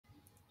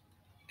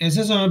S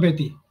S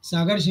homoeopathy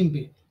सागर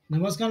शिंपे.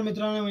 नमस्कार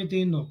मित्रांनो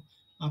मैत्रिणींनो,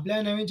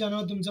 आपल्या नवीन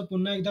चॅनलवर तुमचं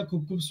पुन्हा एकदा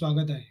खूप खूप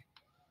स्वागत आहे.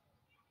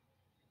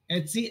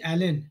 H C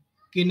Allen,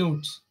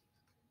 Keynotes,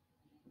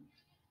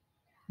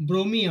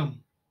 ब्रोमियम,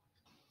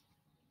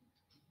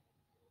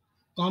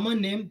 common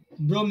name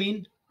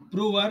bromine,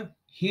 प्रूव्हर,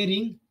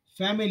 herring,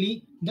 family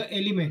the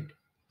element,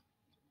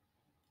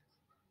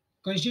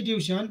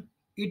 constitution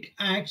it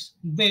acts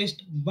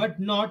best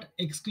but not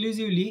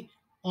exclusively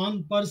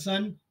on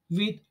person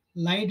with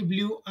light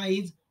blue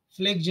eyes,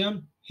 flexion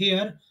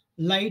hair,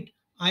 light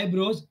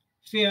eyebrows,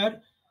 fair,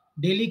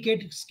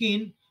 delicate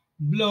skin,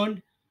 blonde,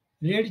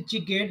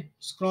 red-cheeked,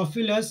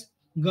 scrofulous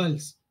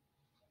girls.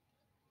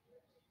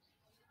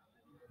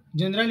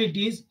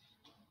 Generalities: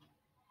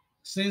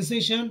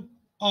 sensation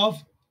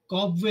of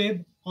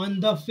cobweb on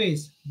the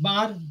face,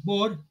 bar,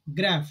 bore,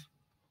 graph,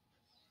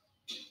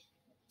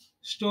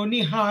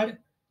 stony hard,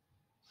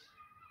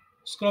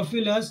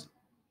 scrofulous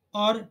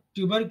or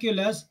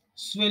tuberculous,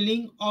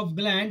 swelling of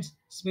glands,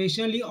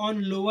 especially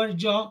on lower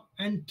jaw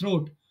and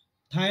throat,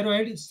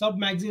 thyroid,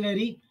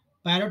 submaxillary,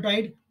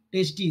 parotoid,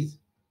 testes,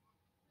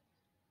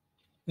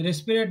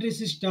 respiratory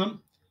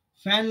system,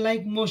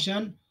 fan-like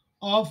motion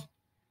of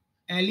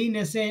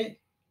alienacea,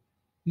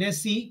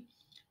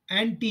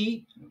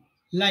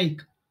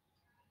 anti-like,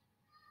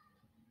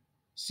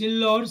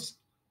 Silors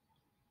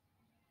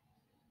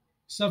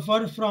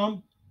suffer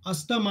from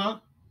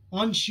asthma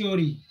on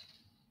Shiori.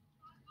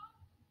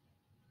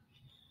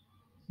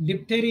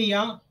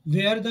 Diphtheria,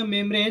 where the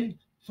membrane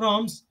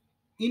forms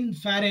in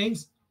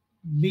pharynx,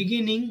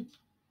 beginning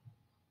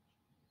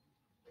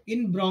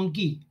in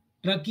bronchi,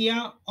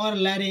 trachea or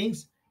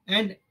larynx,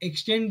 and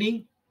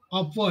extending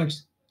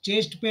upwards.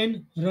 Chest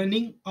pain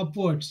running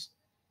upwards.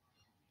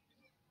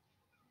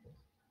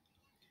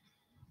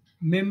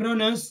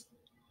 Membranous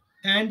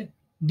and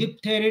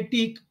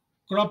diphtheretic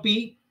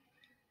cropy,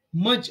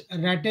 much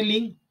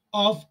rattling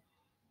of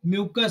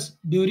mucus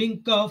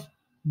during cough,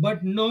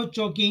 but no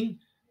choking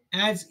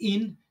as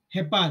in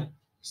hepar.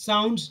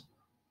 Sounds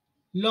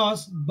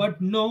loss but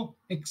no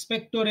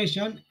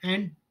expectoration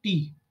and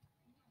T.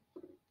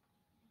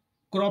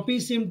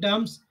 Croppy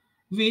symptoms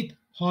with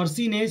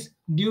hoarseness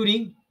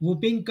during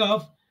whooping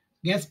cough,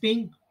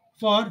 gasping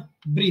for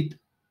breath.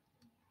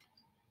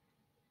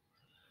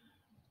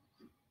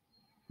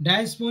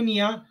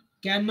 Dysphonia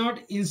cannot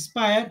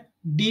inspire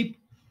deep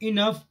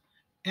enough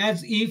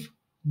as if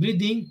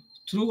breathing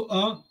through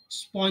a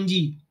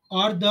spongy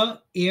or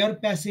the air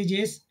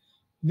passages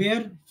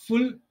were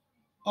full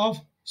of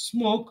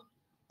smoke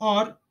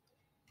or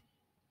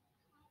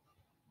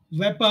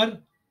vapor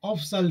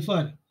of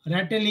sulfur,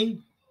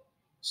 rattling,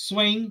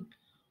 swaying,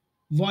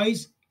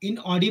 voice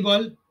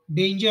inaudible,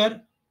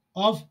 danger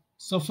of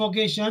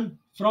suffocation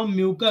from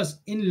mucus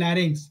in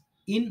larynx,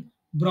 in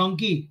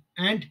bronchi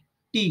and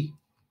T.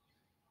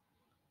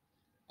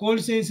 Cold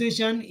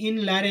sensation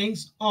in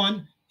larynx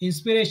on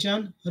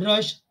inspiration,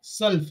 rush,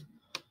 sulf.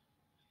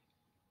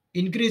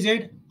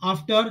 Increased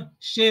after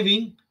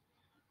shaving,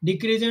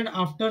 decreased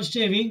after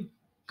shaving,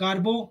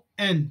 carbo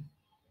N.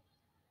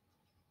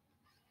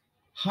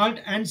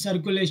 Heart and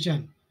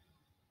circulation.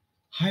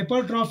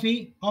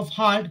 Hypertrophy of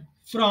heart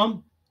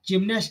from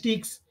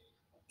gymnastics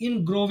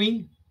in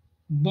growing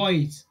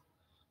boys,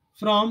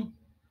 from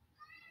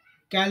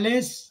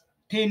calisthenics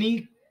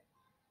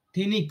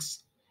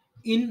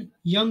in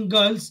young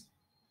girls,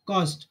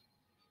 caused.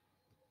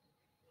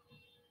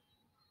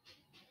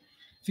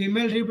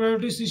 Female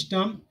reproductive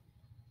system,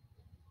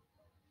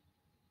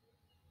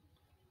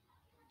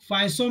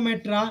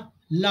 physometra,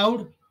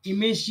 loud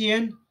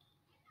emission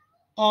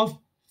of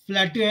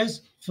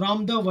flatus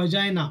from the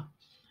vagina,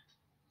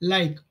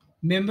 like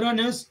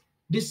membranous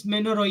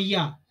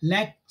dysmenorrhea,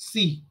 lack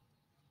C.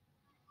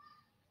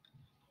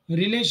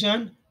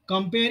 Relation,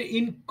 compare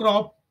in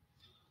crop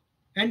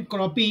and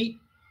croppy,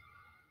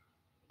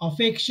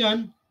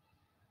 affection,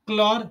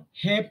 chlor,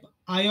 hep,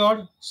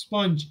 iod,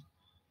 sponge.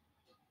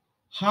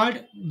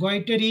 Hard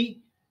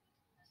goitery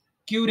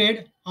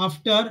cured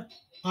after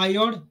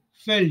iod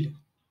failed.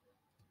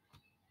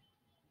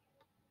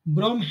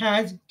 Brom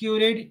has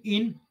cured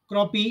in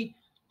croppy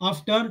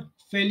after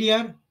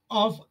failure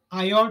of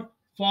iod,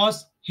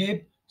 phos,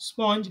 hep,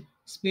 sponge,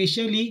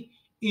 especially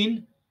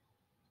in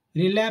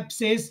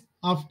relapses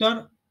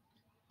after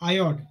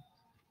iod.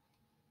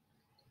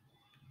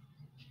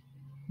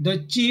 The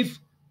chief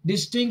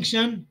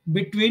distinction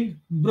between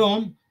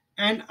brom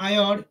and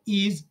iod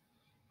is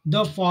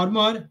the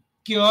former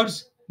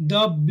cures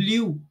the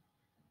blue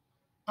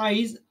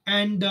eyes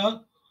and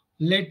the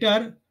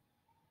latter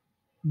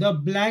the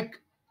black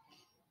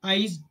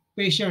eyes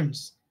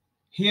patients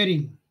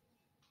hearing.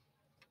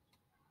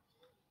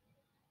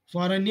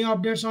 For any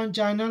updates on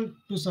channel,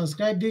 to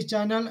subscribe this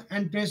channel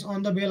and press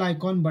on the bell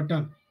icon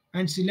button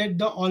and select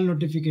the all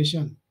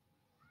notification.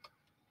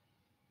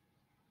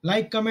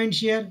 Like, comment,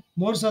 share,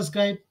 more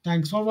subscribe.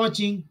 Thanks for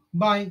watching.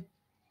 Bye.